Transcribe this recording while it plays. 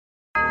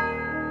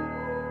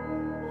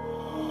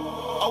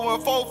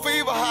414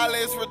 fever, holla,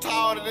 it's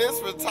retarded, it's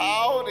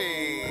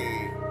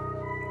retarded.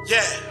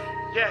 Yeah.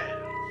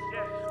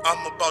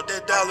 I'm about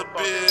that dollar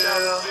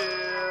bill.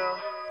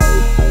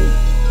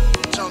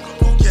 Jungle,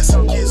 oh yes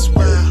it gets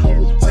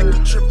wild. Take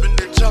a trip in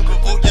the jungle,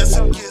 oh yes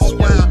it gets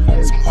wild.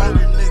 Some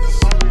hungry niggas.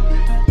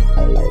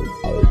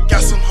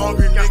 Got some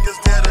hungry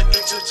niggas that'll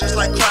eat you just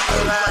like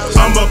crocodiles.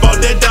 I'm about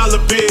that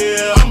dollar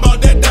bill.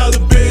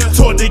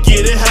 Taught to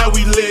get it how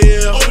we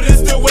live. Oh,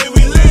 this the way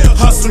we live.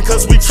 Hustling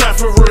cause we try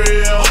for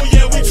real. Oh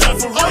yeah, we try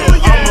for real.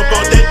 I'm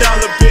about that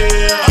dollar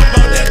bill.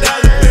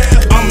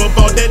 I'm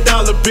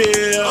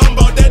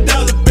about that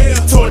dollar bill.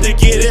 Taught to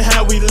get it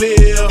how we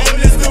live. Oh,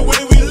 this the way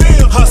we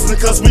live.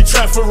 Hustling cause we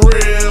try for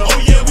real.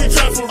 Oh yeah, we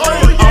try for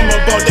real. I'm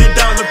about that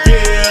dollar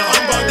bill.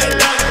 I'm about that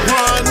dollar bill.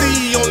 Ron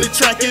Lee on the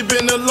track, it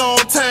been a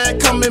long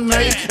time coming,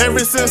 man.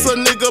 Ever since a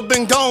nigga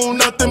been gone,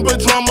 nothing but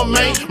drama,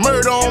 man.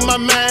 Murder on my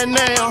mind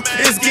now,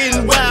 it's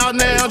getting wild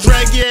now.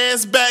 Drag your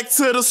ass back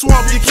to the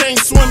swamp, you can't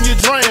swim, you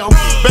drown.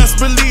 Best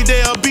believe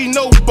there'll be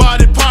no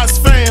body parts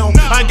found.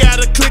 I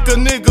got a clique of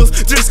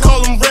niggas, just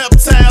call them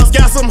reptiles.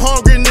 Got some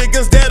hungry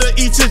niggas that'll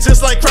eat you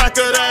just like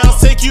crocodiles.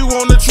 Take you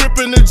on a trip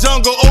in the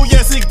jungle, oh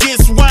yes it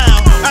gets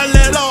wild. I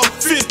let off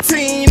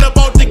 15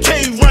 about the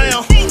K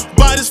round.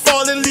 Bodies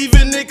falling,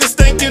 leaving niggas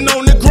stinking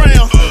on the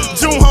ground.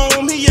 June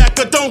home, he act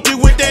a donkey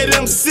with that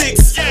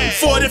M6.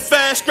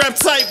 45 scrap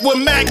tight with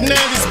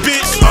magnetics,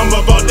 bitch. I'm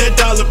about that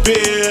dollar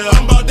bill.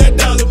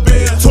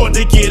 Taught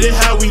to get it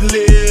how we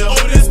live.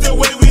 Oh, this the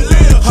way we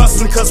live.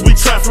 Hustling cause we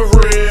try for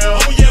real.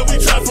 Oh yeah, we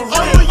try for real.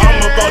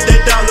 I'm about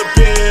that dollar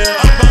bill.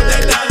 I'm about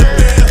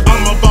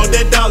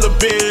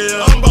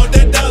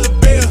that dollar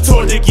bill.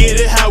 Taught to get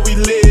it how we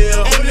live.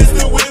 Oh, this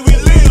the way we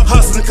live.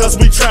 Hustling cause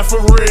we try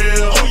for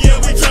real. Oh yeah,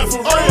 we try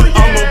for real.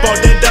 I'm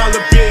about that dollar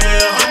bill.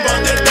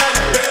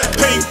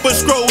 Paper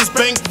scrolls,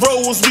 bank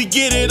rolls, we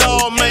get it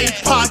all, man.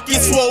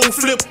 Pockets swole,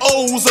 flip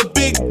O's, a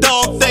big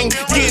dog thing.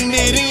 Getting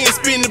it in,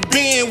 spin the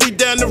bin, we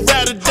down to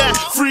ride or die.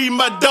 Free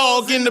my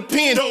dog in the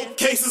pen, dope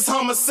cases,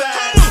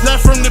 homicide. Live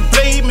from the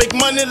blade, make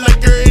money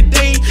like every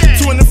day.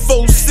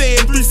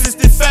 24/7,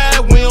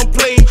 365, we don't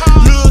play.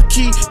 Lil'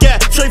 Key,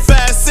 got Trey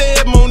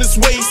 5-7 on his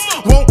waist.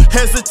 Won't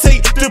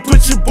hesitate to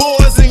put your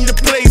boys in your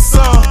place,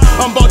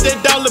 I'm about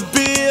that dollar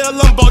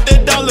bill, I'm about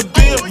that dollar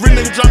bill. Real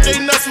nigga drop they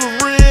nuts for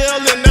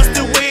real, and that's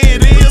the way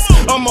it is.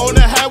 I'm on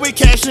the highway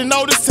cashing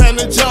all this time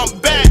to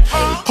jump back.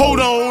 Hold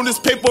on, this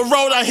paper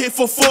road I hit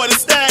for 40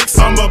 stacks.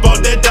 I'm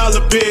about that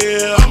dollar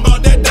bill.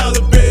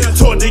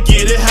 Taught to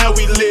get it how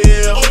we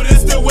live. Oh,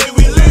 this the way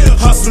we live.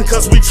 Hustling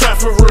cause we try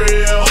for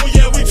real. Oh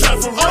yeah, we try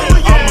for real.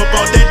 I'm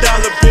about that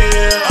dollar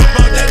bill. I'm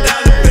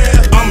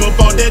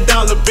about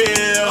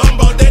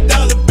that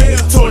dollar bill.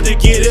 Taught to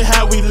get it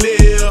how we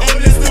live. Oh,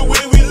 this the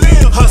way we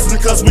live.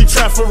 Hustling cause we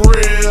try for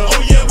real.